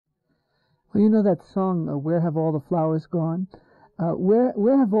Well, you know that song, "Where Have All the Flowers Gone"?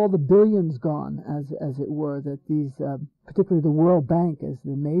 Where have all the billions gone, as it were, that these, particularly the World Bank as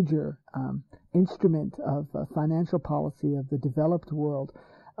the major instrument of financial policy of the developed world,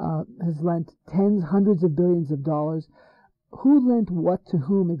 has lent tens, hundreds of billions of dollars. Who lent what to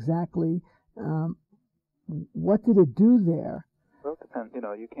whom exactly? What did it do there? Well, it depends.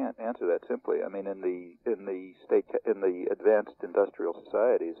 You can't answer that simply. I mean, in the advanced industrial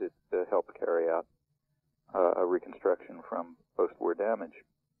societies, it helped carry out a reconstruction from post-war damage.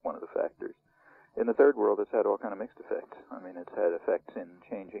 One of the factors. In the third world, it's had all kind of mixed effects. I mean, it's had effects in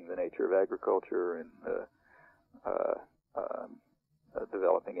changing the nature of agriculture and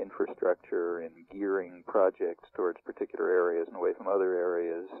developing infrastructure and gearing projects towards particular areas and away from other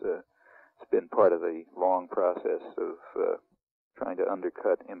areas. It's been part of the long process of trying to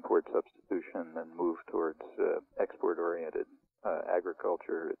undercut import substitution and move towards export-oriented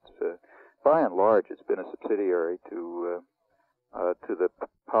agriculture. It's by and large, it's been a subsidiary to the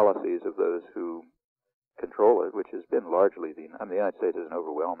policies of those who control it, which has been largely the United States has an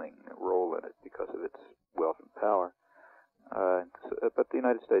overwhelming role in it because of its wealth and power. But the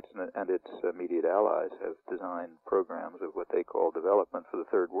United States and its immediate allies have designed programs of what they call development for the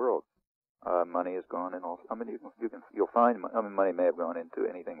third world. Money has gone in all. I mean, you'll find. I mean, money may have gone into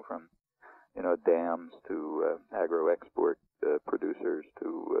anything from, dams to agro-export producers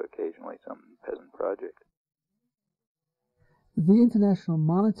to occasionally some peasant project. The International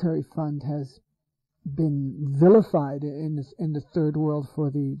Monetary Fund has been vilified in the third world for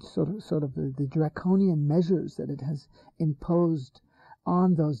the sort of the draconian measures that it has imposed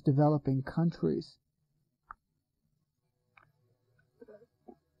on those developing countries.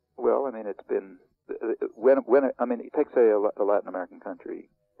 Well, I mean, it's been take say a Latin American country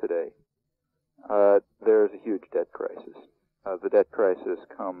today. There's a huge debt crisis. The debt crisis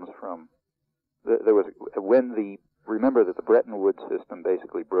comes from remember that the Bretton Woods system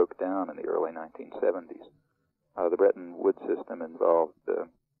basically broke down in the early 1970s. The Bretton Woods system involved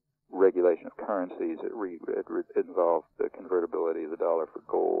regulation of currencies. It involved the convertibility of the dollar for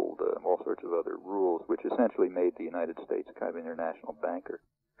gold, all sorts of other rules, which essentially made the United States kind of international banker.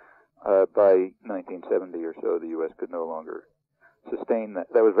 By 1970 or so, the U.S. could no longer sustain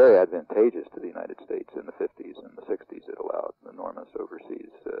that. That was very advantageous to the United States in the 50s and the 60s. It allowed enormous overseas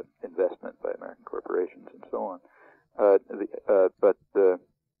investment by American corporations and so on. But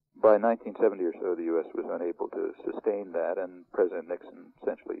by 1970 or so, the U.S. was unable to sustain that, and President Nixon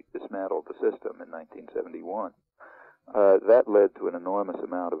essentially dismantled the system in 1971. That led to an enormous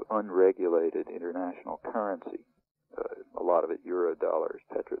amount of unregulated international currency. A lot of it euro dollars,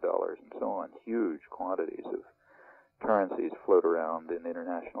 petrodollars, and so on. Huge quantities of currencies float around in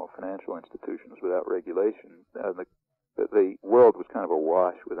international financial institutions without regulation. The world was kind of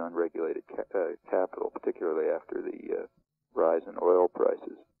awash with unregulated capital, particularly after the rise in oil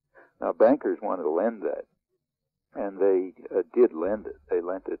prices. Now, bankers wanted to lend that, and they did lend it. They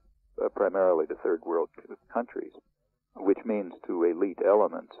lent it primarily to third world countries, which means to elite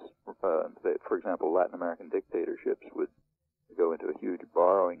elements. That, for example, Latin American dictatorships would go into a huge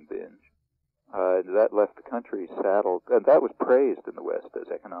borrowing binge. That left the country saddled, and that was praised in the West as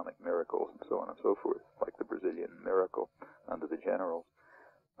economic miracles and so on and so forth, like the Brazilian miracle under the generals.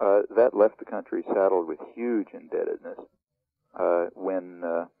 That left the country saddled with huge indebtedness. When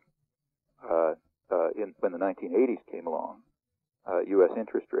the 1980s came along, U.S.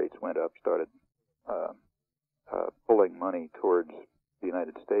 interest rates went up, started pulling money towards the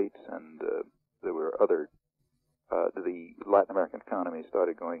United States, and there were other. The Latin American economy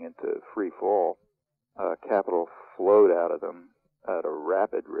started going into free fall. Capital flowed out of them at a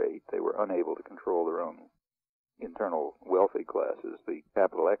rapid rate. They were unable to control their own internal wealthy classes. The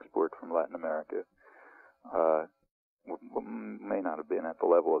capital export from Latin America may not have been at the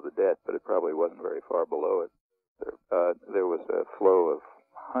level of the debt, but it probably wasn't very far below it. There was a flow of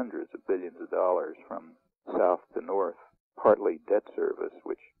hundreds of billions of dollars from south to north, partly debt service,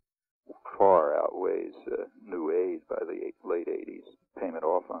 which far outweighs new aid by the late 80s, payment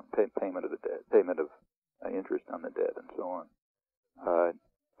of the debt, payment of interest on the debt, and so on,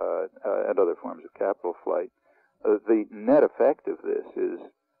 and other forms of capital flight. The net effect of this is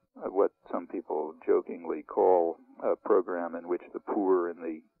what some people jokingly call a program in which the poor in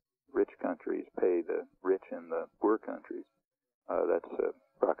the rich countries pay the rich in the poor countries. That's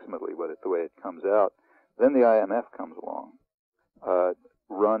approximately the way it comes out. Then the IMF comes along,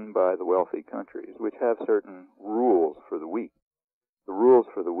 run by the wealthy countries, which have certain rules for the weak. The rules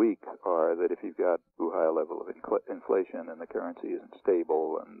for the weak are that if you've got too high a level of inflation and the currency isn't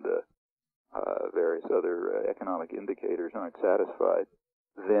stable and various other economic indicators aren't satisfied,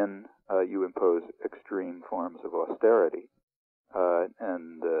 then you impose extreme forms of austerity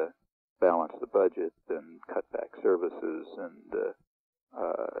and balance the budget and cut back services and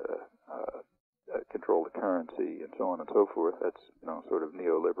control the currency and so on and so forth. That's sort of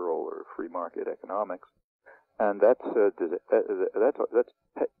neoliberal or free market economics, and that's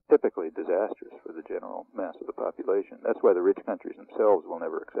typically disastrous for the general mass of the population. That's why the rich countries themselves will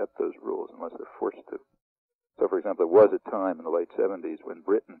never accept those rules unless they're forced to. So, for example, there was a time in the late 70s when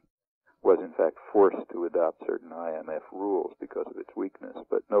Britain was in fact forced to adopt certain IMF rules because of its weakness,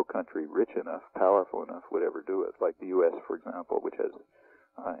 but no country rich enough, powerful enough would ever do it. Like the U.S., for example, which has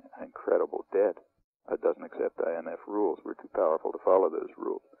incredible debt, doesn't accept IMF rules. We're too powerful to follow those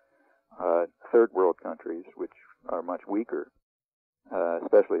rules. Third world countries, which are much weaker,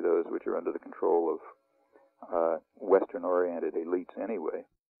 especially those which are under the control of Western-oriented elites anyway,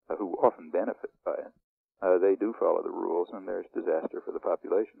 who often benefit by it, they do follow the rules, and there's disaster for the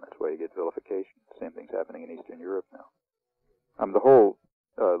population. That's why you get vilification. Same thing's happening in Eastern Europe now. The whole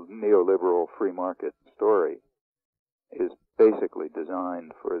neoliberal free market story is basically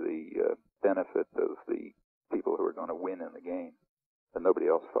designed for the benefit of the people who are going to win in the game, and nobody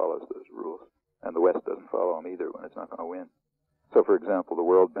else follows those rules. And the West doesn't follow them either when it's not going to win. So, for example, the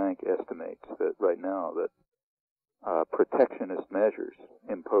World Bank estimates that right now that protectionist measures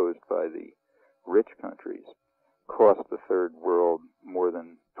imposed by the rich countries cost the third world more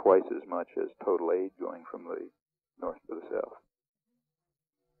than twice as much as total aid going from the north to the south.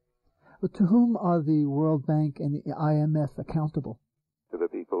 But to whom are the World Bank and the IMF accountable? To the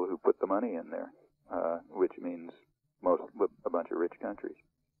people who put the money in there, which means a bunch of rich countries,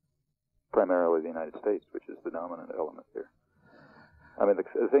 primarily the United States, which is the dominant element there. I mean,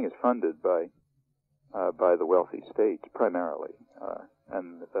 the thing is funded by the wealthy states primarily,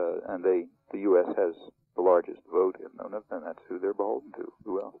 and the U.S. has the largest vote in them, and that's who they're beholden to.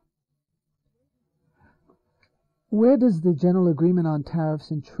 Who else? Where does the General Agreement on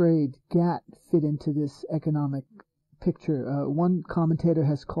Tariffs and Trade, GATT, fit into this economic picture? One commentator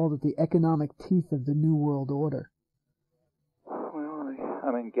has called it the economic teeth of the New World Order. Well,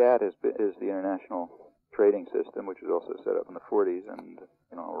 I mean, GATT is the international trading system, which was also set up in the 40s, and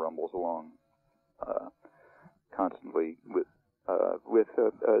rumbles along constantly with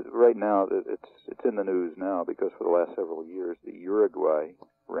right now. It's in the news now because for the last several years the Uruguay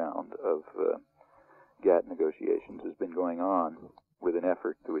round of GATT negotiations has been going on with an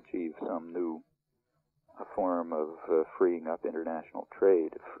effort to achieve some new form of freeing up international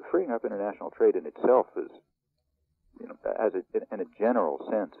trade. Freeing up international trade in itself is, in a general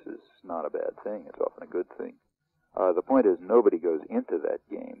sense, is not a bad thing. It's often a good thing. The point is, nobody goes into that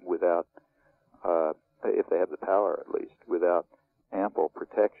game without, if they have the power at least, without ample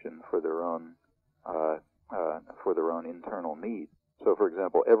protection for their own internal needs. So, for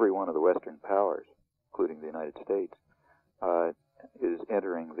example, every one of the Western powers, including the United States, is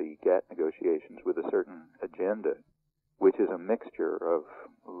entering the GATT negotiations with a certain agenda, which is a mixture of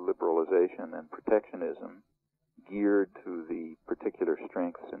liberalization and protectionism geared to the particular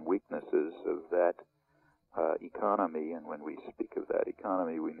strengths and weaknesses of that economy. And when we speak of that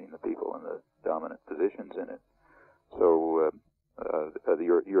economy, we mean the people in the dominant positions in it. So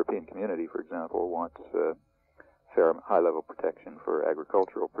the European community, for example, wants fair, high-level protection for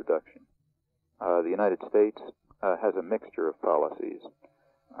agricultural production. The United States has a mixture of policies.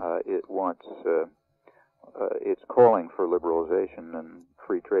 It's calling for liberalization and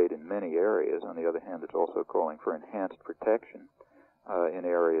free trade in many areas. On the other hand, it's also calling for enhanced protection in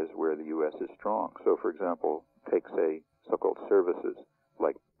areas where the U.S. is strong. So, for example, take, say, so-called services,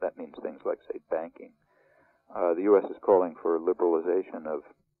 like that means things like, say, banking. The U.S. is calling for liberalization of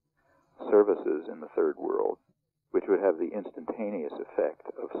services in the third world, which would have the instantaneous effect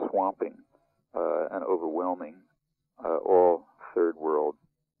of swamping and overwhelming all third world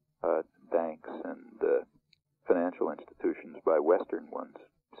banks and financial institutions by Western ones,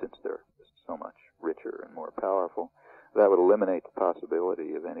 since they're so much richer and more powerful. That would eliminate the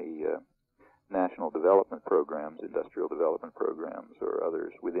possibility of any national development programs, industrial development programs, or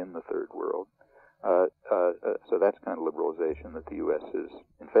others within the third world. So that's kind of liberalization that the U.S. is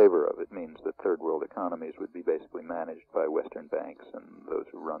in favor of. It means that third world economies would be basically managed by Western banks and those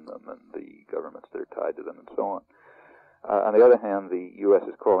who run them and the governments that are tied to them and so on. On the other hand, the U.S.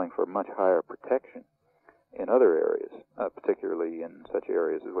 is calling for much higher protection in other areas, particularly in such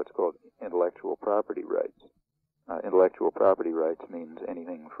areas as what's called intellectual property rights. Intellectual property rights means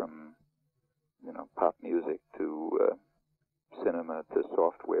anything from, pop music to cinema to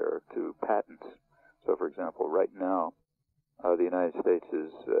software to patents. So, for example, right now, the United States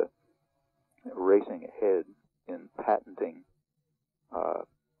is racing ahead in patenting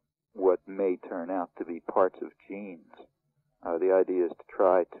what turn out to be parts of genes. The idea is to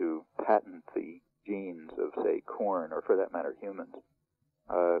try to patent the genes of, say, corn, or for that matter, humans,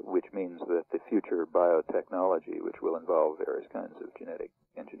 which means that the future biotechnology, which will involve various kinds of genetic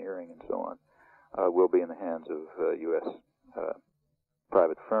engineering and so on, will be in the hands of U.S.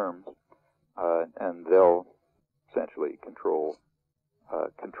 Private firms, and they'll essentially control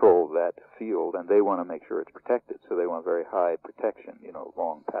that field, and they want to make sure it's protected. So they want very high protection,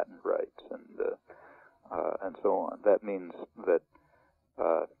 long patent rights and so on. That means that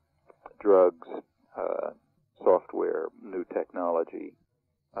drugs, software, new technology,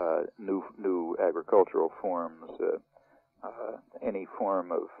 new agricultural forms, any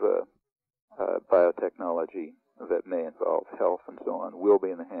form of biotechnology that may involve health and so on will be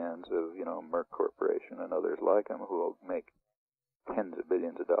in the hands of, Merck Corporation and others like them, who will make tens of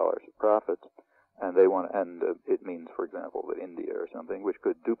billions of dollars of profits. And they want, it means, for example, that India or something, which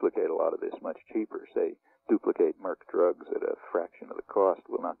could duplicate a lot of this much cheaper, say, duplicate Merck drugs at a fraction of the cost,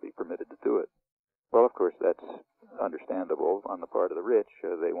 will not be permitted to do it. Well, of course, that's understandable on the part of the rich.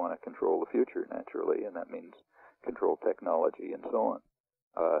 They want to control the future, naturally, and that means control technology and so on.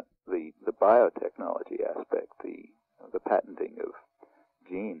 The biotechnology aspect, the patenting of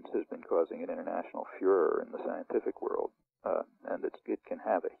genes, has been causing an international furor in the scientific world, and it can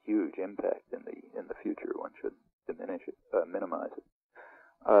have a huge impact in the future. One should minimize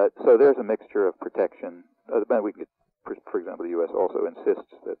it. So there's a mixture of protection. We can get, for example, the U.S. also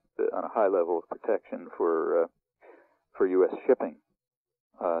insists that on a high level of protection for U.S. shipping.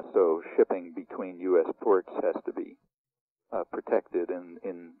 So shipping between U.S. ports has to be protected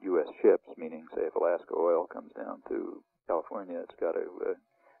in U.S. ships, meaning, say, if Alaska oil comes down to California, it's got to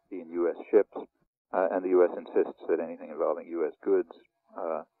be in U.S. ships. And the U.S. insists that anything involving U.S. goods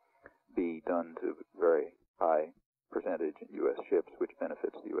be done to very high percentage in U.S. ships, which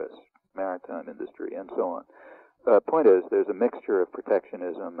benefits the U.S. maritime industry, and so on. Point is, there's a mixture of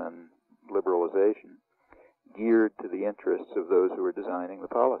protectionism and liberalization geared to the interests of those who are designing the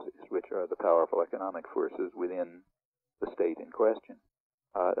policies, which are the powerful economic forces within the state in question.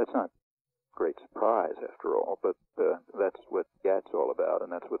 That's not great surprise, after all, but that's what GATT's all about,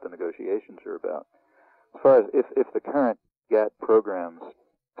 and that's what the negotiations are about. As far as if the current GATT programs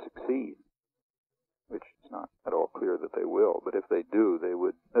succeed, which is not at all clear that they will, but if they do, they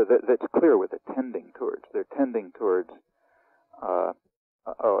would. That's clear what they're tending towards. They're tending towards a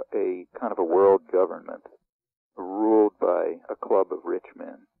kind of a world government ruled by a club of rich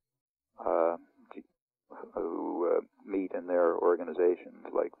men who meet in their organizations,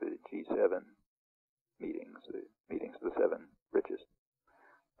 like the G7 meetings, the meetings of the 7 richest,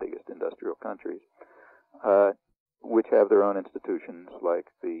 biggest industrial countries, which have their own institutions like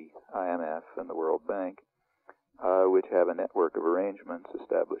the IMF and the World Bank, which have a network of arrangements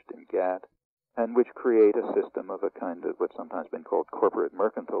established in GATT, and which create a system of a kind of what's sometimes been called corporate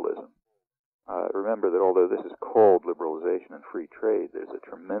mercantilism. Remember that although this is called liberalization and free trade, there's a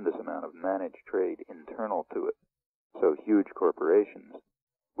tremendous amount of managed trade internal to it. So huge corporations,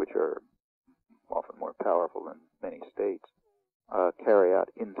 which are often more powerful than many states, carry out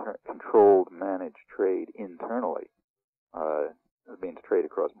controlled, managed trade internally. It means trade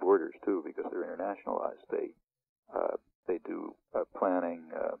across borders, too, because they're internationalized. They do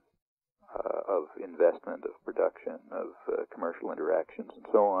planning of investment, of production, of commercial interactions, and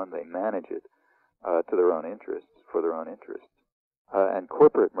so on. They manage it to their own interests, for their own interests. And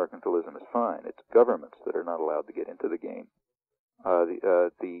corporate mercantilism is fine. It's governments that are not allowed to get into the game.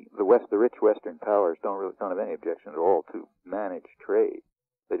 The rich Western powers don't have any objection at all to manage trade.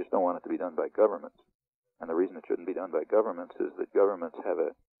 They just don't want it to be done by governments. And the reason it shouldn't be done by governments is that governments have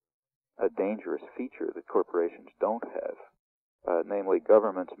a dangerous feature that corporations don't have. Namely,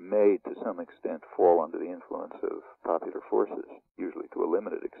 governments may, to some extent, fall under the influence of popular forces, usually to a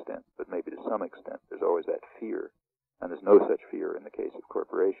limited extent, but maybe to some extent. There's always that fear. And there's no such fear in the case of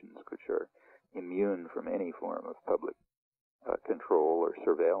corporations, which are immune from any form of public control or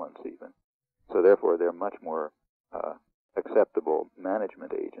surveillance even. So therefore, they're much more acceptable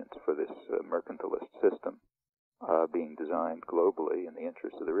management agents for this mercantilist system being designed globally in the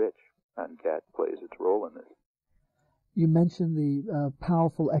interest of the rich. And GATT plays its role in this. You mentioned the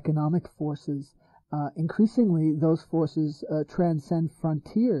powerful economic forces. Increasingly, those forces transcend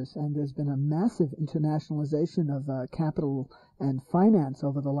frontiers, and there's been a massive internationalization of capital and finance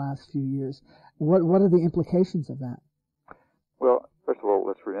over the last few years. What are the implications of that? Well, first of all,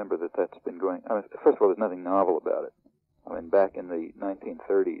 let's remember that that's been going. First of all, there's nothing novel about it. Back in the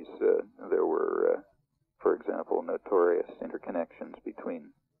 1930s, there were, for example, notorious interconnections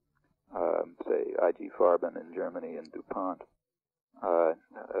between, say, IG Farben in Germany and DuPont.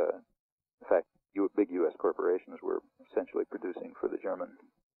 In fact, corporations were essentially producing for the German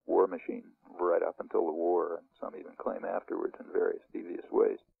war machine right up until the war, and some even claim afterwards in various devious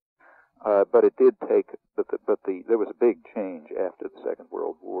ways. But it did take, there was a big change after the Second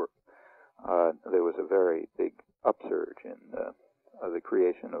World War. There was a very big upsurge in the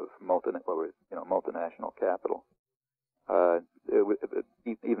creation of multinational capital.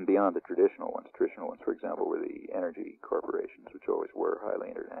 Even beyond the traditional ones. Traditional ones, for example, were the energy corporations, which always were highly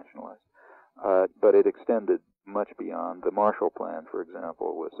internationalized. But it extended much beyond. The Marshall Plan, for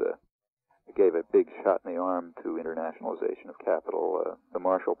example, gave a big shot in the arm to internationalization of capital. The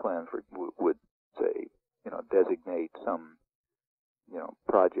Marshall Plan would say, designate some,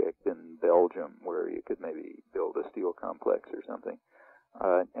 project in Belgium where you could maybe build a steel complex or something.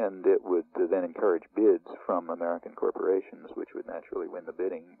 And it would then encourage bids from American corporations, which would naturally win the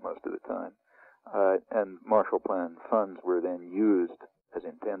bidding most of the time. And Marshall Plan funds were then used as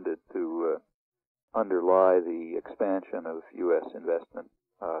intended to underlie the expansion of U.S. investment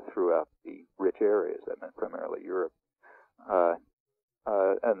throughout the rich areas. That meant primarily Europe.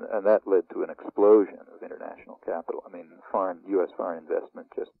 And that led to an explosion of international capital. I mean, U.S. foreign investment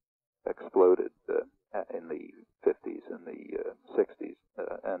just exploded in the 50s and the 60s,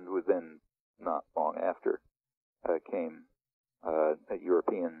 and within not long after came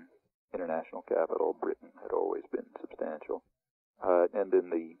European international capital. Britain had always been substantial, and in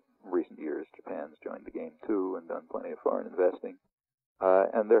the recent years, Japan's joined the game too and done plenty of foreign investing.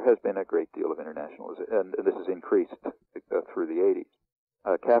 And there has been a great deal of internationalization, and this has increased through the 80s.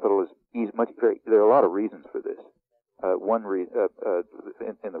 Capital is there are a lot of reasons for this.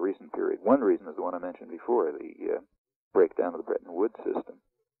 In the recent period, one reason is the one I mentioned before, the breakdown of the Bretton Woods system,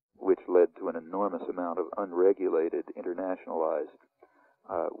 which led to an enormous amount of unregulated, internationalized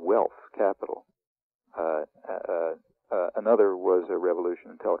wealth, capital. Another was a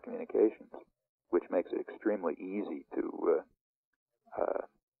revolution in telecommunications, which makes it extremely easy to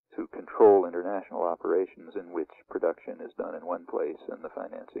control international operations in which production is done in one place and the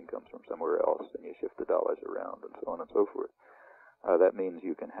financing comes from somewhere else, and you shift the dollars around and so on and so forth. That means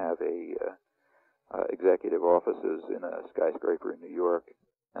you can have executive offices in a skyscraper in New York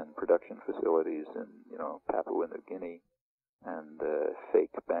and production facilities in Papua New Guinea and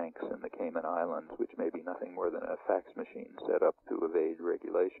fake banks in the Cayman Islands, which may be nothing more than a fax machine set up to evade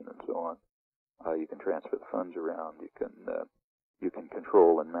regulation and so on. You can transfer the funds around. You can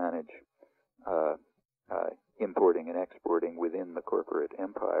control and manage importing and exporting within the corporate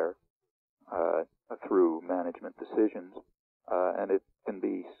empire through management decisions, and it can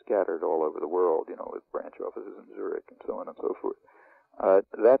be scattered all over the world, with branch offices in Zurich and so on and so forth.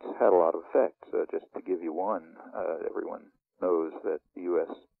 That's had a lot of effects. Just to give you one, everyone knows that the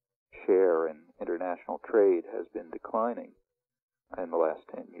U.S. share in international trade has been declining in the last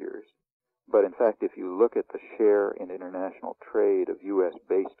 10 years. But in fact, if you look at the share in international trade of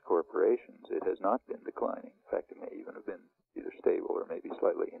U.S.-based corporations, it has not been declining. In fact, it may even have been either stable or maybe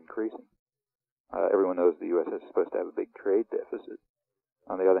slightly increasing. Everyone knows the U.S. is supposed to have a big trade deficit.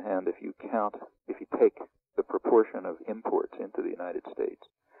 On the other hand, if you take the proportion of imports into the United States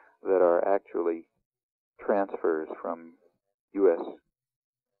that are actually transfers from U.S.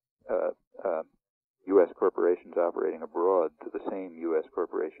 corporations operating abroad to the same U.S.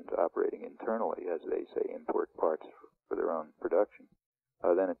 corporations operating internally, as they say, import parts for their own production,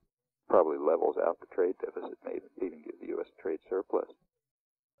 then it probably levels out the trade deficit, may even give the U.S. a trade surplus.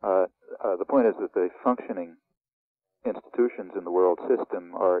 The point is that the functioning institutions in the world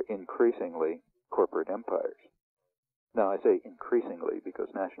system are increasingly corporate empires. Now, I say increasingly because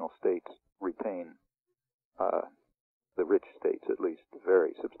national states retain, the rich states at least,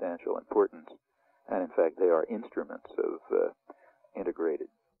 very substantial importance. And in fact, they are instruments of integrated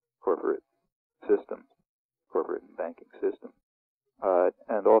corporate systems, corporate and banking systems.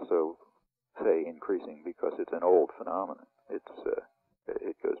 And also, say, increasing because it's an old phenomenon. It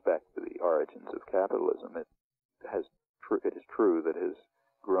goes back to the origins of capitalism. It is true that it has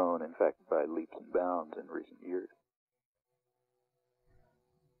grown, in fact, by leaps and bounds in recent years.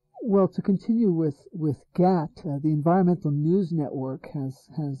 Well, to continue with GATT, the Environmental News Network has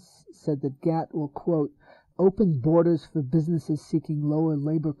said that GATT will, quote, open borders for businesses seeking lower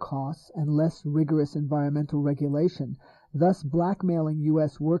labor costs and less rigorous environmental regulation, thus blackmailing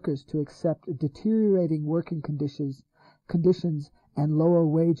U.S. workers to accept deteriorating working conditions and lower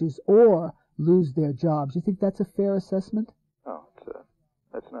wages or lose their jobs. You think that's a fair assessment? Oh,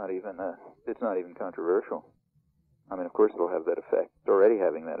 it's not even controversial. I mean, of course it'll have that effect. It's already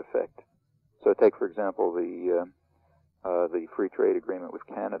having that effect. So take, for example, the free trade agreement with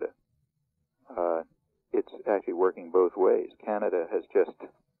Canada. It's actually working both ways. Canada has just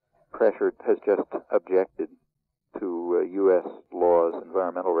objected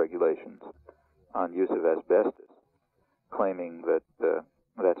regulations on use of asbestos, claiming that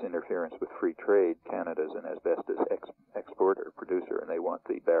that's interference with free trade. Canada's an asbestos exporter, producer, and they want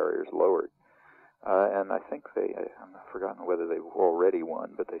the barriers lowered. And I think I've forgotten whether they've already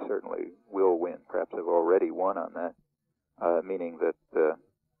won, but they certainly will win. Perhaps have already won on that, meaning that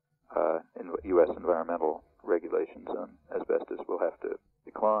U.S. environmental regulations on asbestos will have to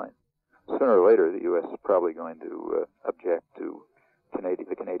decline. Sooner or later, the U.S. is probably going to object to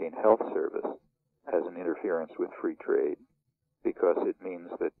the Canadian Health Service as an interference with free trade, because it means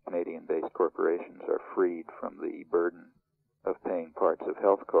that Canadian-based corporations are freed from the burden of paying parts of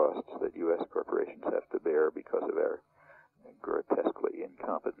health costs that U.S. corporations have to bear because of our grotesquely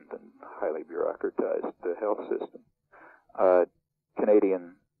incompetent and highly bureaucratized health system.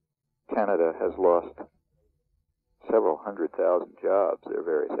 Canada has lost several 100,000 jobs. There are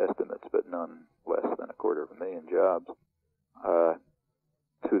various estimates, but none less than 250,000 jobs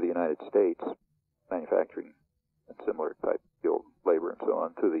to the United States, manufacturing and similar type skilled labor and so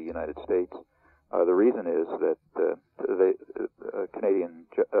on, to the United States. The reason is that Canadian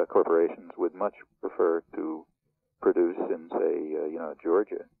corporations would much prefer to produce in, say,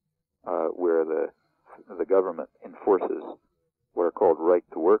 Georgia, where the government enforces what are called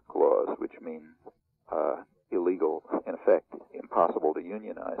right-to-work laws, which mean illegal, in effect, impossible to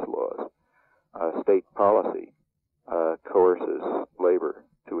unionize laws. State policy coerces labor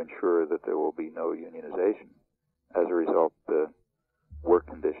to ensure that there will be no unionization. As a result, the work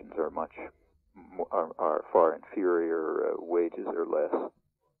conditions are far inferior, wages are less,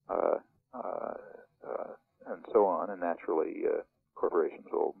 and so on, and naturally corporations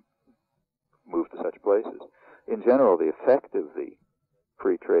will move to such places. In general, the effect of the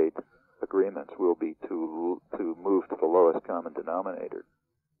free trade agreements will be to move to the lowest common denominator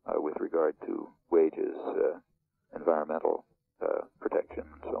with regard to wages, environmental protection,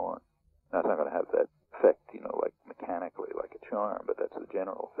 and so on. Now, it's not going to have that effect, like mechanically, like a charm, but that's the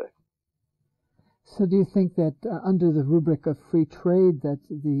general effect. So do you think that under the rubric of free trade that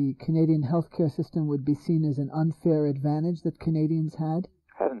the Canadian healthcare system would be seen as an unfair advantage that Canadians had?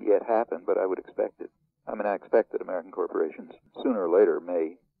 Hasn't yet happened, but I would expect it. I mean, I expect that American corporations sooner or later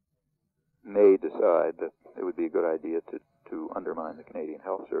may decide that it would be a good idea to undermine the Canadian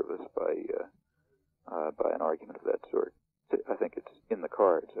Health Service by an argument of that sort. I think it's in the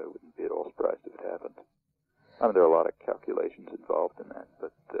cards. I wouldn't be at all surprised if it happened. I mean, there are a lot of calculations involved in that,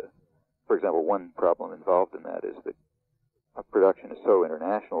 but for example, one problem involved in that is that production is so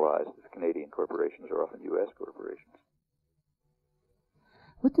internationalized that Canadian corporations are often U.S. corporations.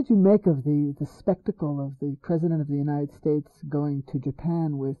 What did you make of the spectacle of the President of the United States going to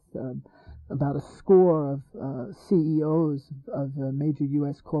Japan with about a score of CEOs of major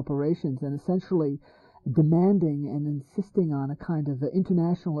U.S. corporations and essentially demanding and insisting on a kind of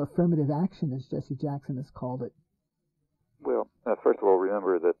international affirmative action, as Jesse Jackson has called it? Well, first of all,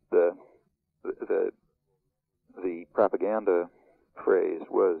 remember that the propaganda phrase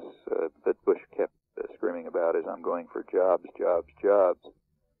was that Bush kept screaming about is, "I'm going for jobs, jobs, jobs."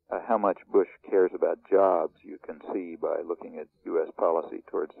 How much Bush cares about jobs you can see by looking at U.S. policy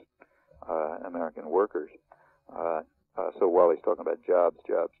towards American workers. So while he's talking about jobs,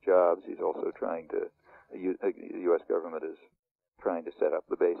 jobs, jobs, he's also trying to, the U.S. government is trying to set up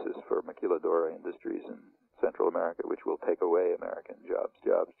the basis for maquiladora industries in Central America, which will take away American jobs,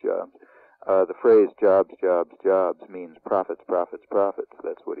 jobs, jobs. The phrase jobs, jobs, jobs means profits, profits, profits.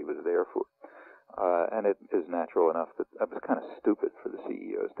 That's what he was there for. And it is natural enough that it was kind of stupid for the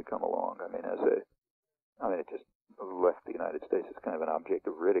CEOs to come along. I mean, it just left the United States as kind of an object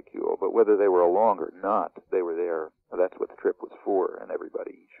of ridicule. But whether they were along or not, they were there. That's what the trip was for, and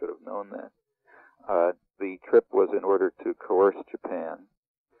everybody should have known that. The trip was in order to coerce Japan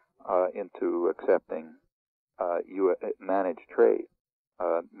into accepting managed trade,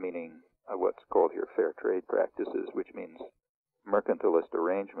 meaning what's called here fair trade practices, which means mercantilist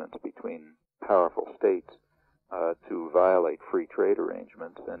arrangements between powerful states to violate free trade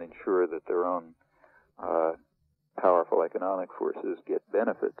arrangements and ensure that their own powerful economic forces get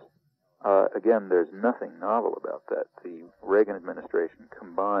benefits. Again, there's nothing novel about that. The Reagan administration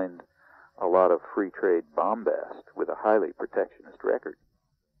combined a lot of free trade bombast with a highly protectionist record.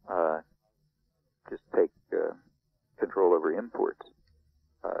 Just take control over imports,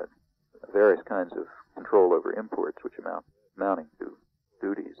 various kinds of control over imports, which amounting to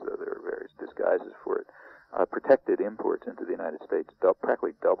duties, though there are various disguises for it. Protected imports into the United States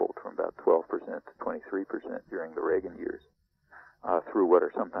practically doubled from about 12% to 23% during the Reagan years through what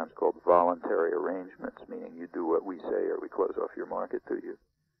are sometimes called voluntary arrangements, meaning you do what we say or we close off your market to you,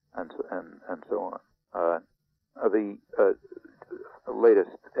 and so on.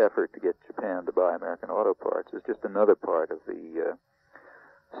 latest effort to get Japan to buy American auto parts is just another part of the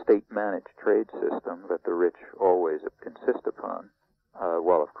state-managed trade system that the rich always insist upon,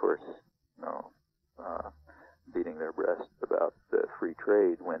 while, of course, beating their breasts about free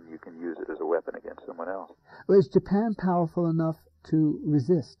trade when you can use it as a weapon against someone else. Well, is Japan powerful enough to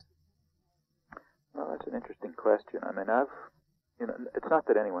resist? Well, that's an interesting question. I mean, it's not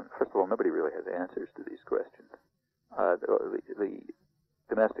that anyone, first of all, nobody really has answers to these questions. The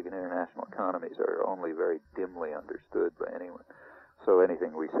domestic and international economies are only very dimly understood by anyone. So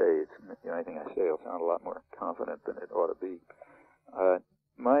anything we say, anything I say will sound a lot more confident than it ought to be.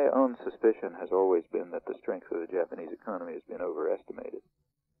 My own suspicion has always been that the strength of the Japanese economy has been overestimated,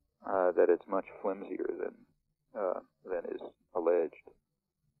 that it's much flimsier than is alleged,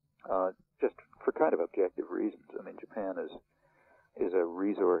 just for kind of objective reasons. I mean, Japan is a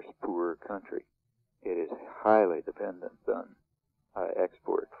resource-poor country. It is highly dependent on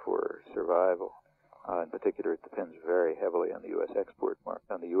export for survival. In particular, it depends very heavily on the U.S.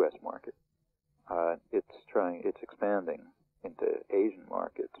 on the U.S. market. It's expanding into Asian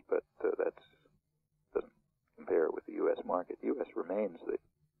markets, but that doesn't compare with the U.S. market. The U.S. remains the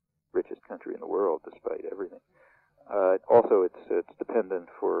richest country in the world, despite everything. Also, it's dependent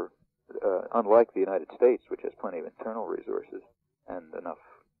for, unlike the United States, which has plenty of internal resources and enough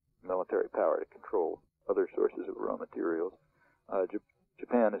military power to control other sources of raw materials,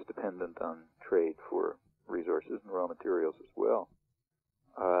 Japan is dependent on trade for resources and raw materials as well.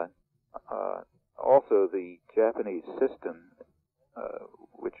 Also, the Japanese system,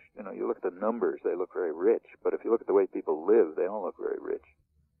 which, you look at the numbers, they look very rich, but if you look at the way people live, they don't look very rich.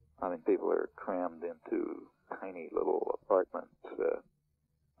 I mean, people are crammed into tiny little apartments.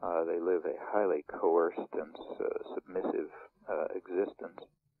 They live a highly coerced and submissive existence,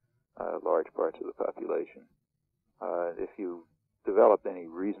 large parts of the population. If you developed any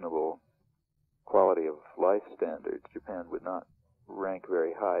reasonable quality of life standards, Japan would not rank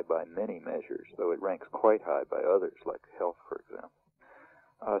very high by many measures, though it ranks quite high by others, like health, for example.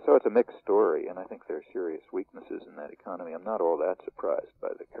 So it's a mixed story, and I think there are serious weaknesses in that economy. I'm not all that surprised by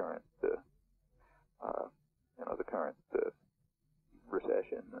the current,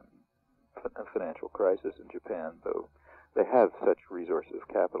 recession and financial crisis in Japan, though they have such resources of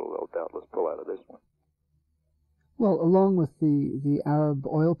capital they'll doubtless pull out of this one. Well, along with the Arab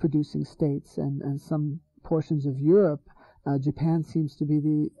oil-producing states and some portions of Europe, Japan seems to be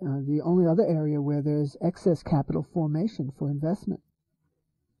the only other area where there's excess capital formation for investment.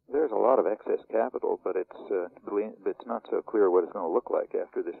 There's a lot of excess capital, but it's not so clear what it's going to look like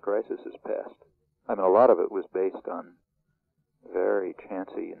after this crisis is passed. I mean, a lot of it was based on very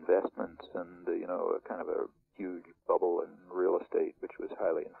chancy investments and, a kind of a huge bubble in real estate, which was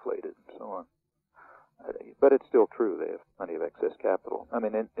highly inflated and so on. But it's still true. They have plenty of excess capital. I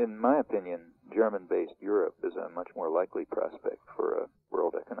mean, in my opinion, German-based Europe is a much more likely prospect for a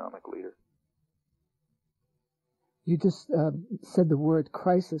world economic leader. You just said the word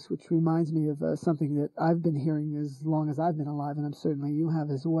crisis, which reminds me of something that I've been hearing as long as I've been alive, and I'm certainly you have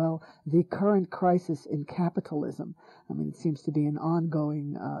as well. The current crisis in capitalism. I mean, it seems to be an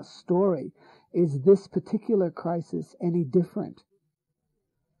ongoing story. Is this particular crisis any different?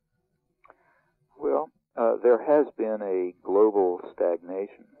 Well, there has been a global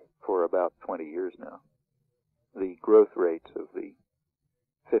stagnation for about 20 years now. The growth rates of the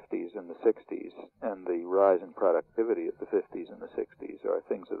 50s and the 60s and the rise in productivity of the 50s and the 60s are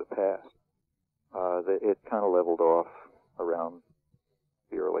things of the past. It kind of leveled off around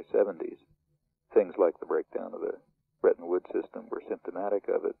the early 70s. Things like the breakdown of the Bretton Woods system were symptomatic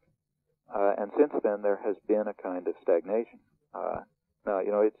of it. And since then, there has been a kind of stagnation. Now,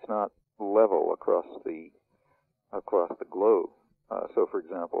 it's not level across the globe. So, for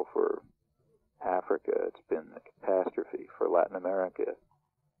example, for Africa, it's been a catastrophe. For Latin America,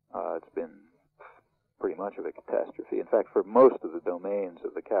 it's been pretty much of a catastrophe. In fact, for most of the domains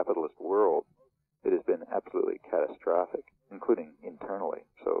of the capitalist world, it has been absolutely catastrophic, including internally.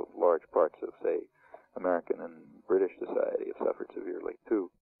 So large parts of, say, American and British society have suffered severely, too.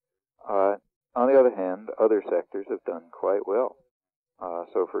 On the other hand, other sectors have done quite well.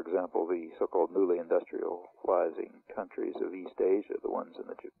 So, for example, the so-called newly industrializing countries of East Asia, the ones in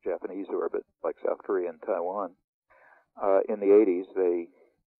the Japanese orbit, like South Korea and Taiwan, in the 80s, they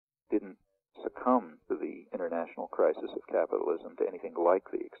didn't succumb to the international crisis of capitalism to anything like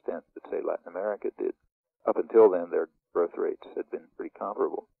the extent that, say, Latin America did. Up until then, their growth rates had been pretty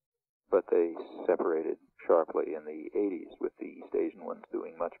comparable, but they separated sharply in the 80s, with the East Asian ones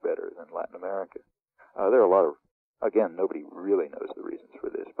doing much better than Latin America. There are a lot of, again, nobody really knows the reasons for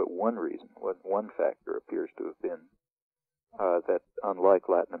this, but one factor appears to have been that unlike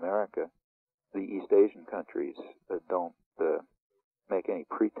Latin America, the East Asian countries don't make any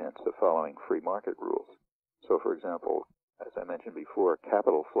pretense of following free market rules. So, for example, as I mentioned before,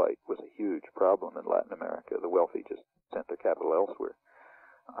 capital flight was a huge problem in Latin America. The wealthy just sent their capital elsewhere,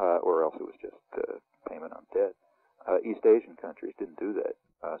 or else it was just payment on debt. East Asian countries didn't do that.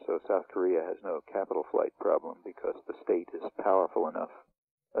 So South Korea has no capital flight problem because the state is powerful enough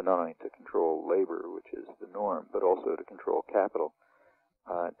not only to control labor, which is the norm, but also to control capital.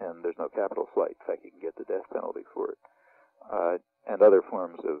 And there's no capital flight. In fact, you can get the death penalty for it. And other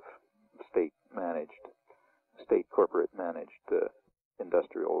forms of state-managed, state corporate-managed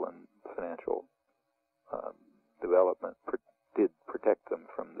industrial and financial development did protect them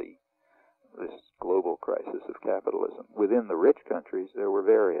from this global crisis of capitalism. Within the rich countries, there were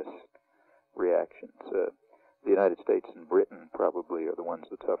various reactions. The United States and Britain probably are the ones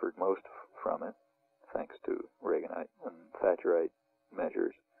that suffered most from it, thanks to Reaganite and Thatcherite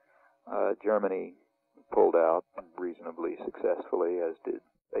measures. Germany pulled out reasonably successfully, as did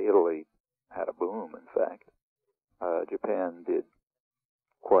Italy. Had a boom, in fact. Japan did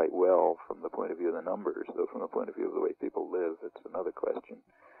quite well from the point of view of the numbers, though from the point of view of the way people live, it's another question.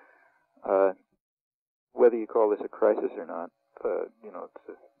 Whether you call this a crisis or not,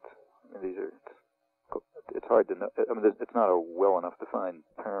 it's hard to know. I mean, it's not a well enough defined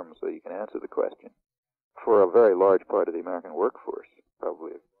term so you can answer the question. For a very large part of the American workforce,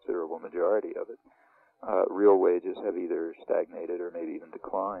 probably a considerable majority of it, real wages have either stagnated or maybe even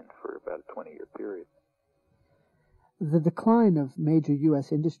declined for about a 20-year period. The decline of major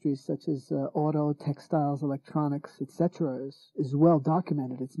U.S. industries such as auto, textiles, electronics, etc. is well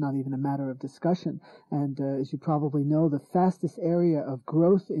documented. It's not even a matter of discussion. And as you probably know, the fastest area of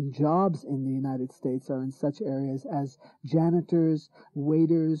growth in jobs in the United States are in such areas as janitors,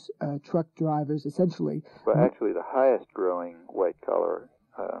 waiters, truck drivers, essentially. Well, actually, the highest growing white-collar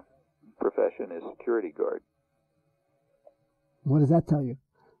profession is security guard. What does that tell you?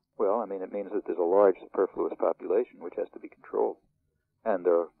 Well, I mean, it means that there's a large superfluous population which has to be controlled, and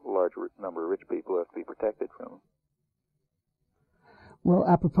there are a large number of rich people who have to be protected from them. Well,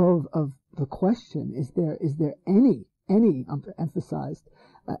 apropos of the question, is there any emphasized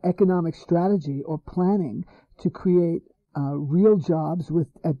economic strategy or planning to create real jobs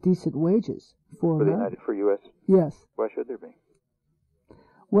at decent wages for U.S.? Yes. Why should there be?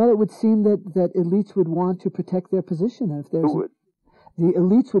 Well, it would seem that elites would want to protect their position. And if there's Who would? The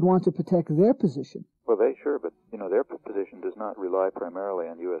elites would want to protect their position. Well, but their position does not rely primarily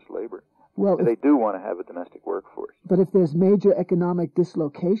on U.S. labor. Well, they do want to have a domestic workforce. But if there's major economic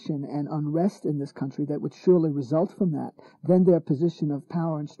dislocation and unrest in this country that would surely result from that, then their position of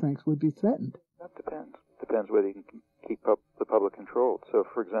power and strength would be threatened. That depends. Depends whether you can keep up the public control. So,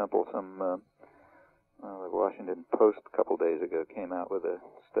 for example, the Washington Post a couple days ago came out with a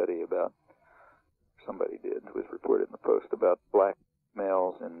study about, it was reported in the Post, about black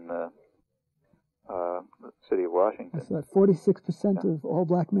males in the city of Washington. That's 46% of all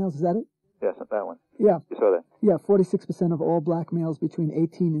black males, is that it? Yes, that one. Yeah. You saw that? Yeah, 46% of all black males between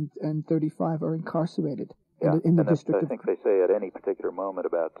 18 and 35 are incarcerated in the district. I think they say at any particular moment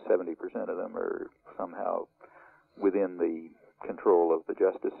about 70% of them are somehow within the control of the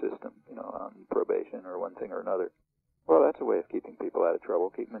justice system, on probation or one thing or another. Well, that's a way of keeping people out of trouble,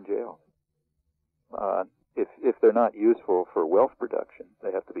 keep them in jail. If they're not useful for wealth production,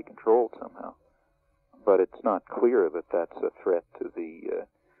 they have to be controlled somehow. But it's not clear that that's a threat to the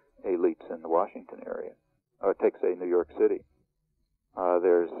elites in the Washington area. Take, say, New York City.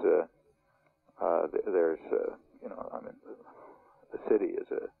 The city is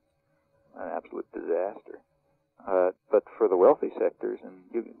an absolute disaster. But for the wealthy sectors, and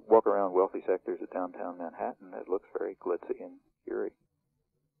you can walk around wealthy sectors of downtown Manhattan, it looks very glitzy and eerie.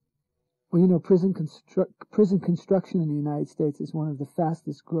 Well, prison construction in the United States is one of the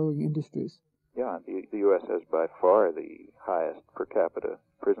fastest growing industries. Yeah, the U.S. has by far the highest per capita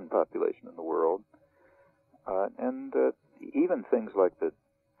prison population in the world. And even things like the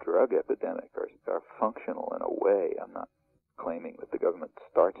drug epidemic are functional in a way. I'm not claiming that the government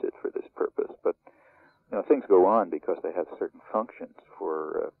starts it for this purpose, but things go on because they have certain functions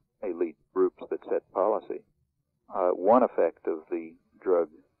for elite groups that set policy. One effect of the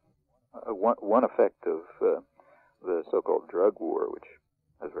the so-called drug war, which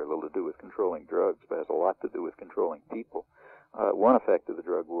has very little to do with controlling drugs, but has a lot to do with controlling people. One effect of the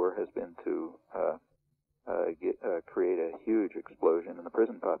drug war has been to create a huge explosion in the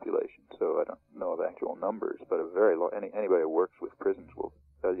prison population. So I don't know of actual numbers, but anybody who works with prisons will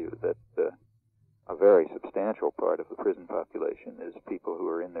tell you that a very substantial part of the prison population is people who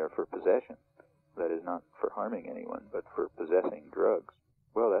are in there for possession. that is not for harming anyone, but for possessing drugs,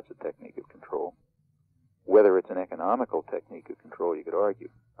 well, that's a technique of control. Whether it's an economical technique of control, you could argue.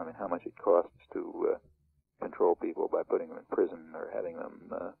 I mean, how much it costs to control people by putting them in prison or having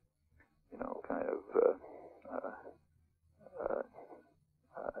them,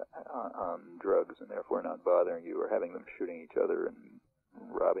 on drugs and therefore not bothering you, or having them shooting each other and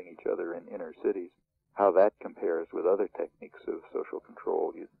robbing each other in inner cities. How that compares with other techniques of social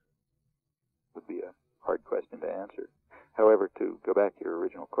control would be a hard question to answer. However, to go back to your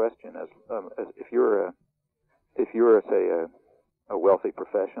original question, as if you're say a wealthy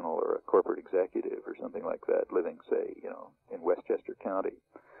professional or a corporate executive or something like that, living, say, in Westchester County,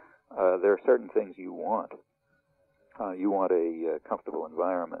 there are certain things you want. You want a comfortable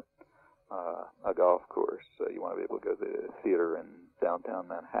environment, a golf course. You want to be able to go to the theater in downtown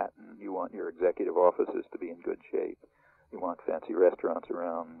Manhattan. You want your executive offices to be in good shape. You want fancy restaurants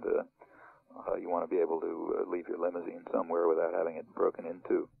around. You want to be able to leave your limousine somewhere without having it broken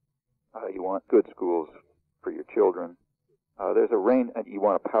into. You want good schools for your children. There's a range. You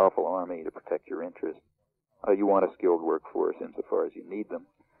want a powerful army to protect your interests. You want a skilled workforce insofar as you need them.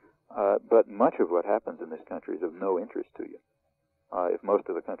 But much of what happens in this country is of no interest to you. If most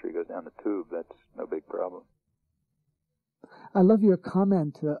of the country goes down the tube, that's no big problem. I love your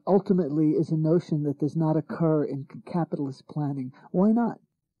comment, ultimately is a notion that does not occur in capitalist planning. Why not?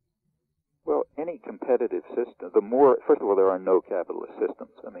 Well, any competitive system, first of all, there are no capitalist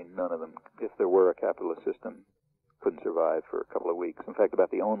systems. I mean, none of them. If there were a capitalist system, couldn't survive for a couple of weeks. In fact,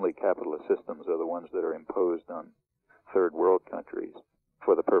 about the only capitalist systems are the ones that are imposed on third world countries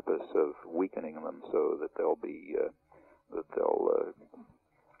for the purpose of weakening them so that they'll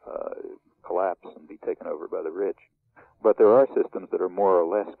collapse and be taken over by the rich. But there are systems that are more or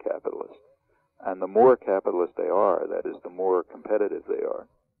less capitalist. And the more capitalist they are, that is, the more competitive they are,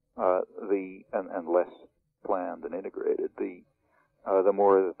 and less planned and integrated, the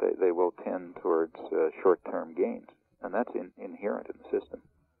more that they will tend towards short-term gains. And that's inherent in the system.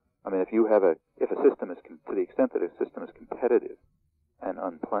 I mean, if a system is, to the extent that a system is competitive and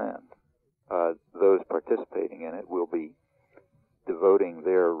unplanned, those participating in it will be devoting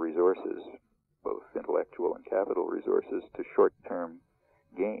their resources, both intellectual and capital resources, to short-term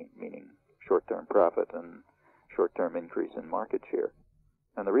gain, meaning short-term profit and short-term increase in market share.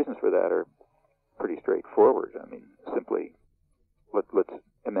 And the reasons for that are pretty straightforward. I mean, simply, let's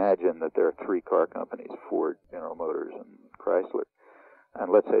imagine that there are three car companies, Ford, General Motors, and Chrysler,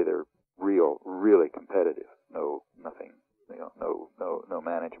 and let's say they're really competitive. No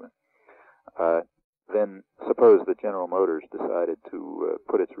management. Then suppose that General Motors decided to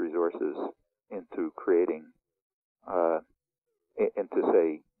put its resources into creating, into,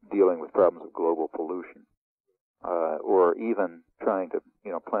 say, dealing with problems of global pollution, or even planning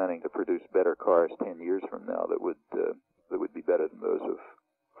to produce better cars 10 years from now that would be better than those of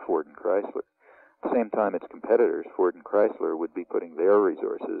Ford and Chrysler. At the same time, its competitors, Ford and Chrysler, would be putting their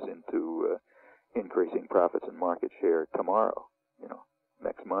resources into increasing profits and market share tomorrow,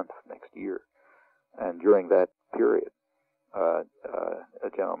 next month, next year. And during that period,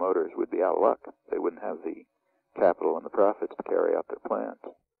 General Motors would be out of luck. They wouldn't have the capital and the profits to carry out their plans.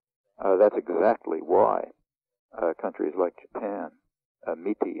 That's exactly why countries like Japan,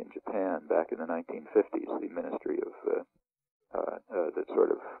 MITI in Japan back in the 1950s, the ministry of that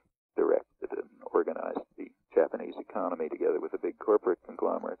sort of directed and organized the Japanese economy together with the big corporate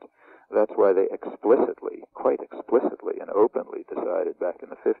conglomerates. That's why they quite explicitly and openly decided back in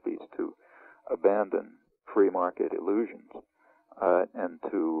the 50s to abandon free market illusions and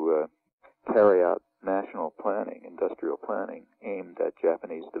to carry out national planning, industrial planning, aimed at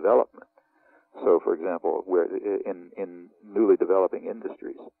Japanese development. So, for example, where in newly developing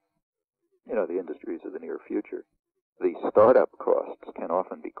industries, the industries of the near future, the startup costs can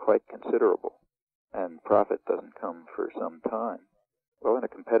often be quite considerable, and profit doesn't come for some time. Well, in a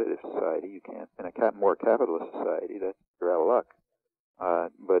competitive society, you can't. In a more capitalist society, you're out of luck.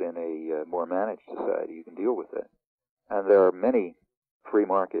 But in a more managed society, you can deal with that. And there are many free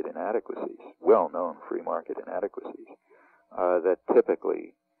market inadequacies, well-known free market inadequacies, that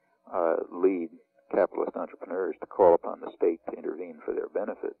typically lead capitalist entrepreneurs to call upon the state to intervene for their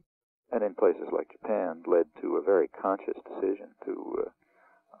benefit. And in places like Japan, led to a very conscious decision to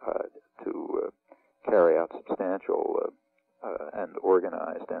carry out substantial and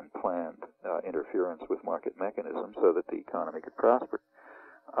organized and planned interference with market mechanisms so that the economy could prosper.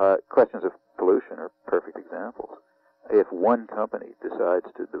 Questions of pollution are perfect examples. If one company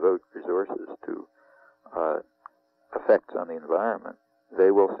decides to devote resources to effects on the environment, they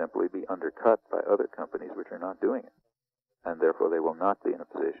will simply be undercut by other companies which are not doing it. And therefore they will not be in a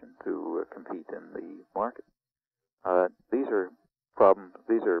position to compete in the market. These are problems.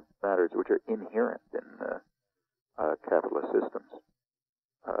 These are matters which are inherent in capitalist systems,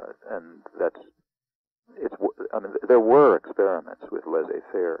 and I mean, there were experiments with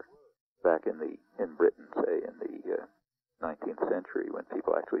laissez-faire back in Britain, say in the 19th century, when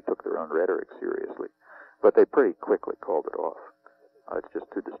people actually took their own rhetoric seriously, but they pretty quickly called it off. It's just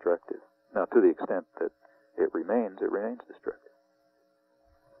too destructive. Now, to the extent that it remains destructive.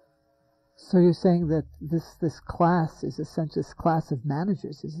 So you're saying that this class is essentially, this class of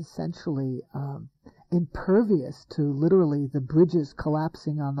managers is essentially impervious to literally the bridges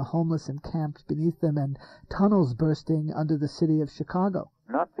collapsing on the homeless encamped beneath them and tunnels bursting under the city of Chicago.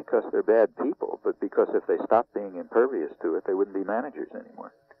 Not because they're bad people, but because if they stopped being impervious to it, they wouldn't be managers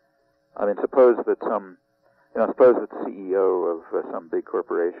anymore. I mean, suppose that the CEO of some big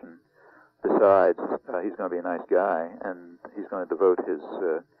corporation decides he's going to be a nice guy and he's going to devote his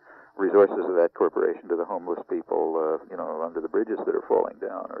resources of that corporation to the homeless people, under the bridges that are falling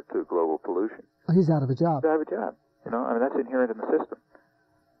down, or to global pollution. Well, he's out of a job. He's out of a job. I mean, that's inherent in the system.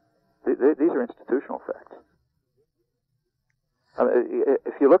 These are institutional facts. I mean,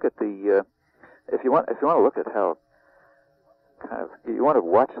 if you look at if you want to look at how you want to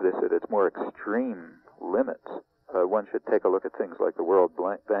watch this at its more extreme limits, one should take a look at things like the World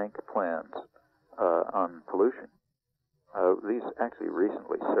Bank plans on pollution. These actually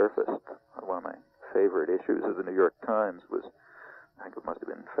recently surfaced. One of my favorite issues of the New York Times was, I think it must have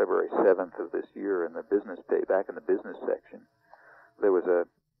been February 7th of this year, in the business page, back in the business section, there was a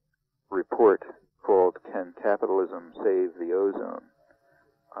report called "Can Capitalism Save the Ozone?"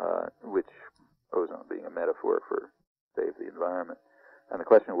 Which ozone being a metaphor for save the environment. And the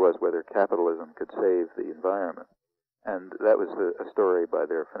question was whether capitalism could save the environment. And that was a story by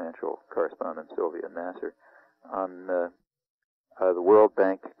their financial correspondent, Sylvia and Nasar, on the World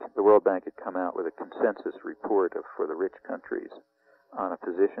Bank. The World Bank had come out with a consensus report for the rich countries on a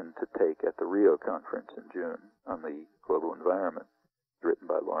position to take at the Rio conference in June on the global environment, written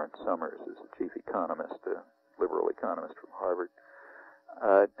by Lawrence Summers, who's the chief economist, a liberal economist from Harvard.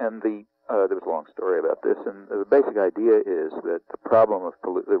 There was a long story about this, and the basic idea is that the problem of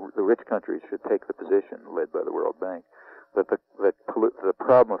the rich countries should take the position led by the World Bank that the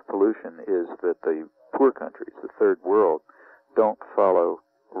problem of pollution is that the poor countries, the third world, don't follow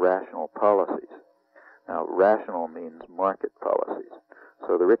rational policies. Now, rational means market policies.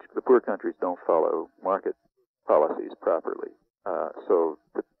 So the poor countries don't follow market policies properly.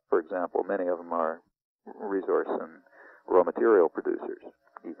 For example, many of them are resource and raw material producers,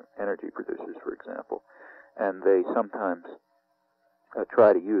 even energy producers, for example, and they sometimes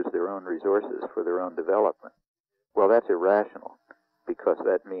try to use their own resources for their own development. Well, that's irrational, because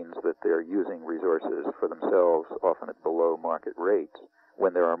that means that they're using resources for themselves, often at below market rates,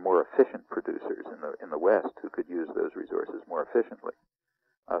 when there are more efficient producers in the West who could use those resources more efficiently.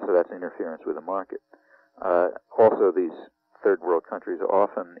 So that's interference with the market. Also, these third world countries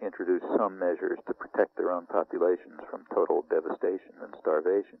often introduce some measures to protect their own populations from total devastation and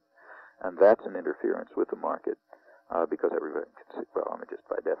starvation. And that's an interference with the market, because everybody can see, well, I mean, just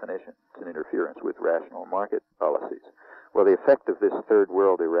by definition, it's an interference with rational market policies. Well, the effect of this third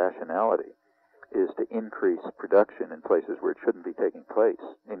world irrationality is to increase production in places where it shouldn't be taking place,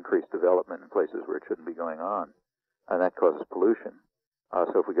 increase development in places where it shouldn't be going on, and that causes pollution.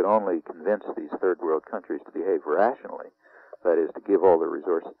 So if we could only convince these third world countries to behave rationally, that is, to give all the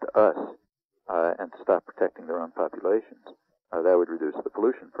resources to us and to stop protecting their own populations, that would reduce the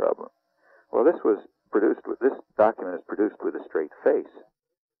pollution problem. Well, this document is produced with a straight face.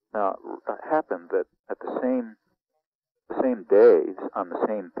 Now, it happened that at the same day, on the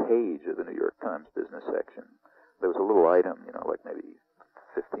same page of the New York Times business section, there was a little item, like maybe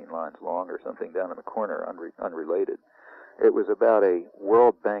 15 lines long or something down in the corner, unrelated. It was about a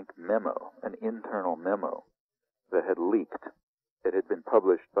World Bank memo, an internal memo that had leaked. It had been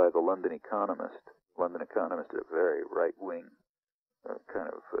published by the London Economist. London Economist is a very right-wing, kind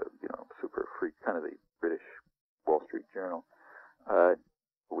of, super freak, kind of the British Wall Street Journal,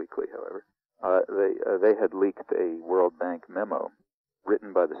 weekly, however. They had leaked a World Bank memo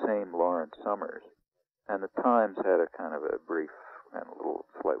written by the same Lawrence Summers, and the Times had a kind of a brief and a little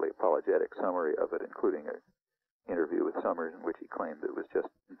slightly apologetic summary of it, including an interview with Summers in which he claimed it was just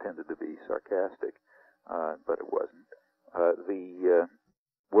intended to be sarcastic, but it wasn't. The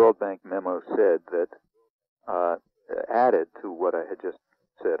World Bank memo said that, added to what I had just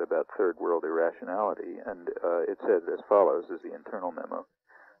said about third world irrationality, and it said as follows, is the internal memo.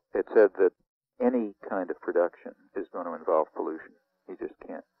 It said that any kind of production is going to involve pollution. You just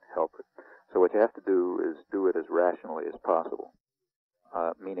can't help it. So what you have to do is do it as rationally as possible.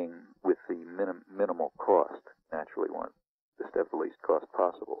 meaning with the minimal cost. Naturally, want just to have the least cost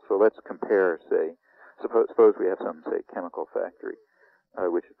possible. So let's compare, say, suppose we have some, say, chemical factory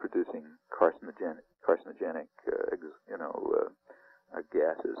which is producing carcinogenic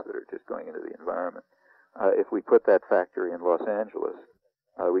gases that are just going into the environment. If we put that factory in Los Angeles,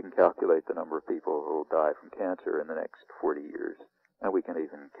 we can calculate the number of people who will die from cancer in the next 40 years. And we can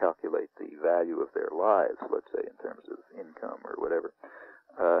even calculate the value of their lives, let's say, in terms of income or whatever.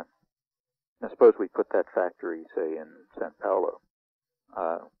 Now suppose we put that factory, say, in Sao Paulo,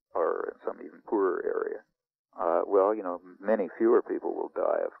 or in some even poorer area. Well, many fewer people will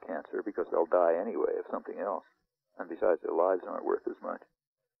die of cancer because they'll die anyway of something else. And besides, their lives aren't worth as much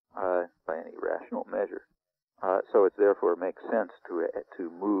by any rational measure. So it therefore makes sense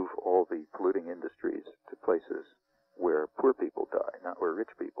to move all the polluting industries to places where poor people die, not where rich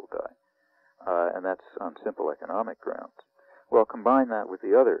people die. And that's on simple economic grounds. Well, combine that with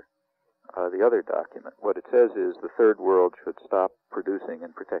the other document. What it says is the third world should stop producing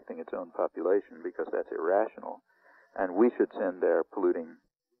and protecting its own population because that's irrational, and we should send their polluting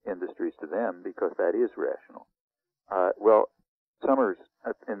industries to them because that is rational. Well, Summers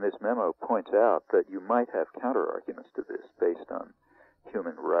in this memo points out that you might have counter-arguments to this based on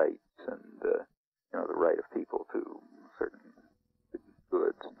human rights and the right of people to certain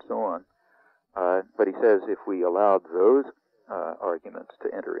goods and so on. But he says if we allowed those arguments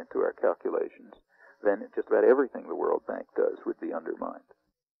to enter into our calculations, then just about everything the World Bank does would be undermined,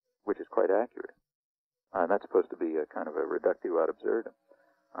 which is quite accurate. And that's supposed to be a kind of a reductio ad absurdum.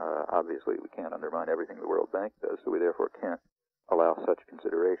 Obviously, we can't undermine everything the World Bank does, so we therefore can't allow such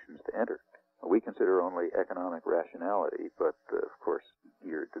considerations to enter. We consider only economic rationality, but of course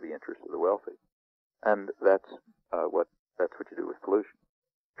geared to the interests of the wealthy. And that's what you do with pollution.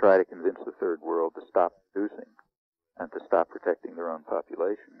 Try to convince the third world to stop producing and to stop protecting their own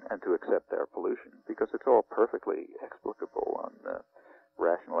population and to accept our pollution, because it's all perfectly explicable on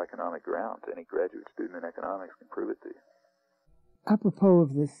rational economic grounds. Any graduate student in economics can prove it to you. Apropos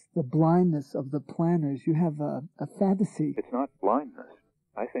of this, the blindness of the planners, you have a fantasy. It's not blindness.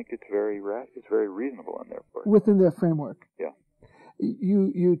 I think it's very reasonable on their part. Within their framework. Yeah.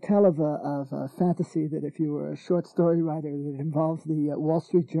 You tell of a fantasy that if you were a short story writer that involves the Wall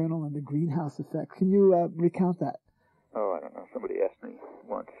Street Journal and the greenhouse effect. Can you recount that? Oh, I don't know. Somebody asked me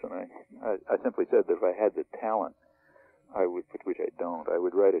once, and I simply said that if I had the talent, I would, which I don't, I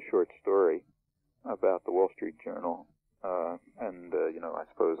would write a short story about the Wall Street Journal, and I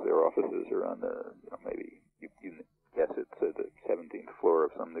suppose their offices are on the, maybe you guess it's the 17th floor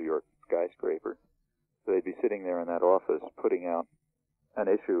of some New York skyscraper. So they'd be sitting there in that office putting out an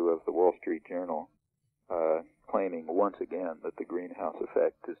issue of the Wall Street Journal, claiming once again that the greenhouse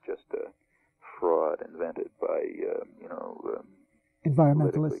effect is just a fraud invented by,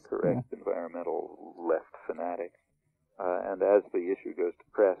 politically correct environmental left fanatics. And as the issue goes to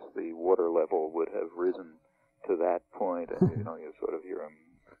press, the water level would have risen to that point, and you sort of hear them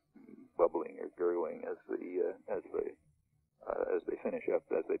bubbling or gurgling as they finish up,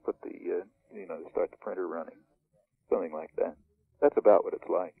 as they put the start the printer running, something like that. That's about what it's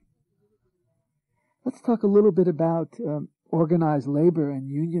like. Let's talk a little bit about organized labor and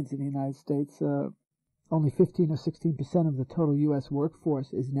unions in the United States. Only 15 or 16% of the total U.S.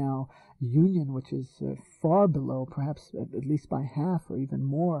 workforce is now union, which is far below, perhaps at least by half or even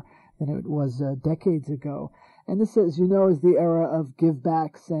more than it was decades ago. And this, as you know, is the era of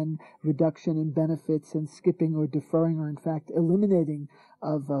givebacks and reduction in benefits and skipping or deferring or, in fact, eliminating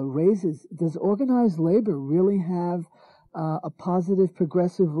of raises. Does organized labor really have a positive,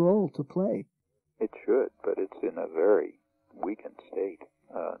 progressive role to play? It should, but it's in a very weakened state.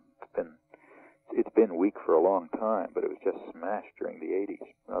 It's been weak for a long time, but it was just smashed during the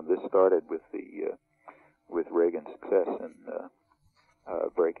 80s. This started with with Reagan's success in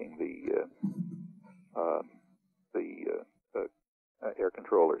breaking the air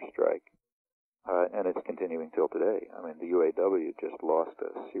controllers strike, and it's continuing till today. I mean, the UAW just lost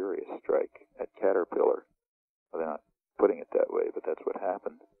a serious strike at Caterpillar. Well, they're not putting it that way, but that's what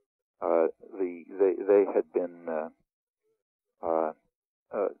happened. They had been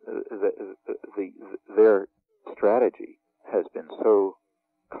their strategy has been so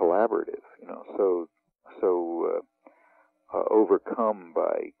collaborative, so overcome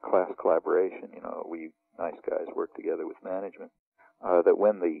by class collaboration. We nice guys work together with management. That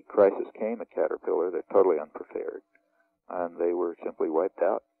when the crisis came at Caterpillar, they're totally unprepared, and they were simply wiped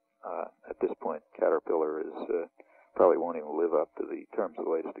out. At this point, Caterpillar is probably won't even live up to the terms of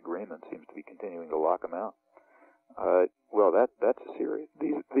the latest agreement. Seems to be continuing to lock them out. Well, that's a serious.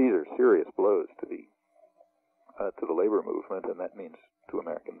 These are serious blows to the labor movement, and that means to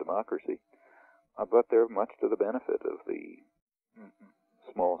American democracy, but they're much to the benefit of the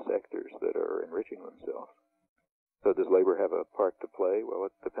small sectors that are enriching themselves. So does labor have a part to play? Well,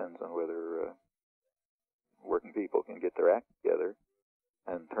 it depends on whether working people can get their act together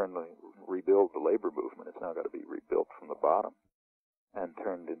and rebuild the labor movement. It's now got to be rebuilt from the bottom and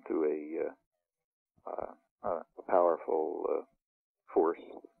turned into a powerful force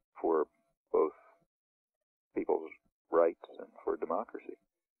for both people's rights and for democracy,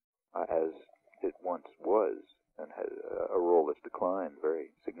 as it once was, and has a role that's declined very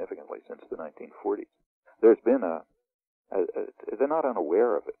significantly since the 1940s. There's been they're not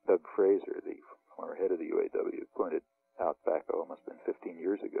unaware of it. Doug Frazier, the former head of the UAW, pointed out back, must have been 15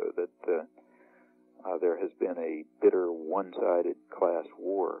 years ago, that there has been a bitter one-sided class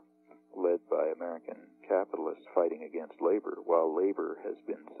war led by American capitalists fighting against labor, while labor has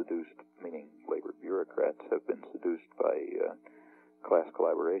been seduced, meaning labor bureaucrats have been seduced by class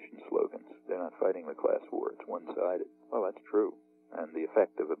collaboration slogans. They're not fighting the class war. It's one-sided. Well, that's true. And the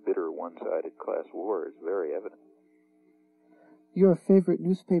effect of a bitter one-sided class war is very evident. Your favorite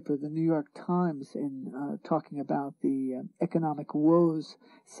newspaper, the New York Times, in talking about the economic woes,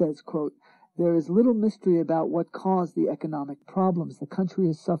 says, quote, "There is little mystery about what caused the economic problems. The country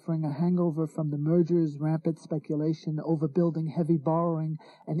is suffering a hangover from the mergers, rampant speculation, overbuilding, heavy borrowing,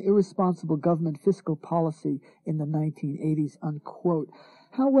 and irresponsible government fiscal policy in the 1980s, unquote."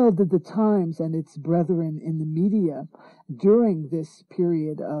 How well did the Times and its brethren in the media during this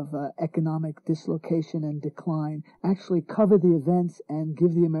period of economic dislocation and decline actually cover the events and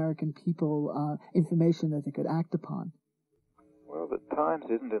give the American people information that they could act upon? Well, the Times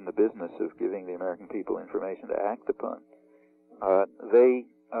isn't in the business of giving the American people information to act upon. They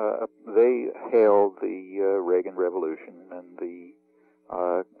hailed the Reagan Revolution and the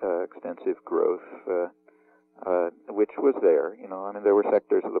extensive growth, which was there. There were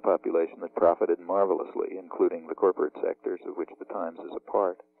sectors of the population that profited marvelously, including the corporate sectors, of which the Times is a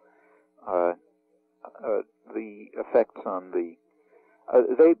part. The effects on the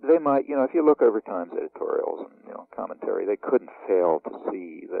they might, if you look over Times editorials and commentary, they couldn't fail to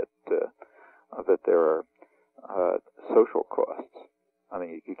see that there are social costs. I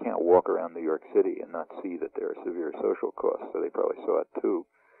mean, you can't walk around New York City and not see that there are severe social costs. So they probably saw it too.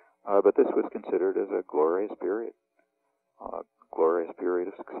 But this was considered as a glorious period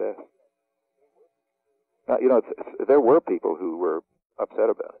of success. Now, there were people who were upset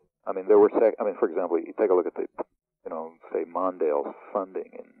about it. I mean, for example, you take a look at the say Mondale's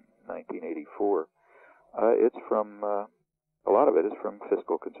funding in 1984, it's from a lot of it is from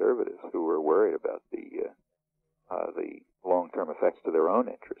fiscal conservatives who were worried about the long-term effects to their own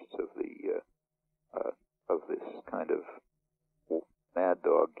interests of this kind of mad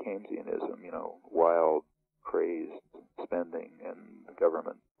dog Keynesianism, wild, crazed spending and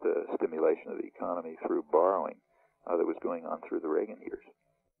government stimulation of the economy through borrowing that was going on through the Reagan years.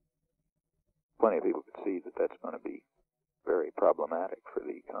 Plenty of people could see that that's going to be very problematic for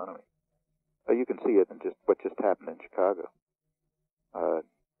the economy. You can see it in just what just happened in Chicago.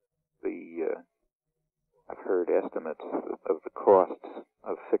 I've heard estimates of the costs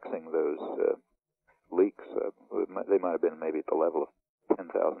of fixing those leaks. They might have been maybe at the level of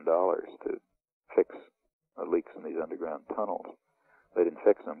 $10,000 to fix leaks in these underground tunnels. They didn't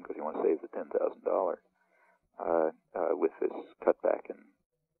fix them because you want to save the $10,000 with this cutback in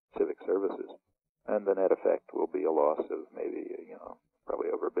civic services. And the net effect will be a loss of maybe, probably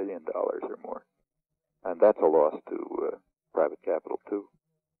over $1 billion or more. And that's a loss to private capital, too.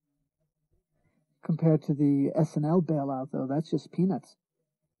 Compared to the S&L bailout, though, that's just peanuts.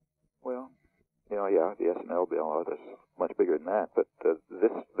 Well, yeah, the S&L bailout is much bigger than that. But the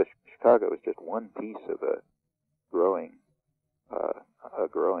Chicago is just one piece of a growing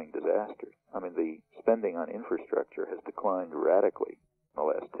disaster. I mean, the spending on infrastructure has declined radically in the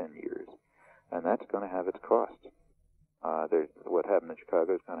last 10 years. And that's going to have its costs. What happened in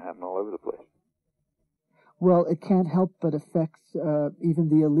Chicago is going to happen all over the place. Well, it can't help but affect even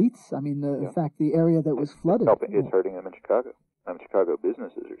the elites. I mean, in fact, the area that was flooded. It's hurting them in Chicago. I mean, Chicago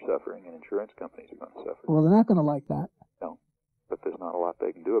businesses are suffering, and insurance companies are going to suffer. Well, they're not going to like that. No, but there's not a lot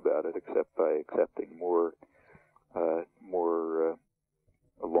they can do about it except by accepting more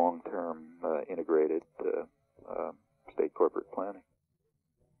long-term integrated state corporate planning.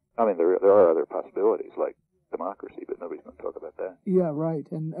 I mean, there are other possibilities like democracy, but nobody's going to talk about that. Yeah, right.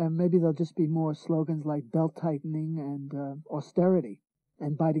 And maybe there'll just be more slogans like belt tightening and austerity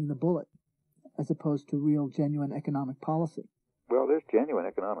and biting the bullet, as opposed to real, genuine economic policy. Well, there's genuine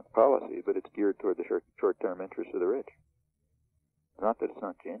economic policy, but it's geared toward the short-term interests of the rich. Not that it's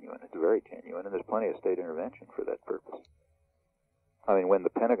not genuine. It's very genuine, and there's plenty of state intervention for that purpose. I mean, when the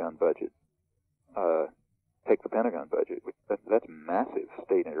Pentagon budget, take the Pentagon budget, that's massive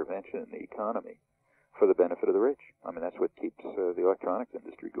state intervention in the economy for the benefit of the rich. I mean, that's what keeps the electronics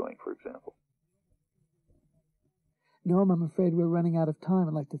industry going, for example. Noam, I'm afraid we're running out of time.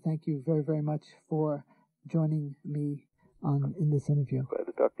 I'd like to thank you very, very much for joining me in this interview. Glad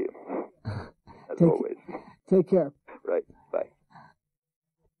to talk to you, as always. Take care. Right. Bye.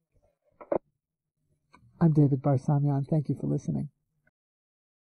 I'm David Barsamian. Thank you for listening.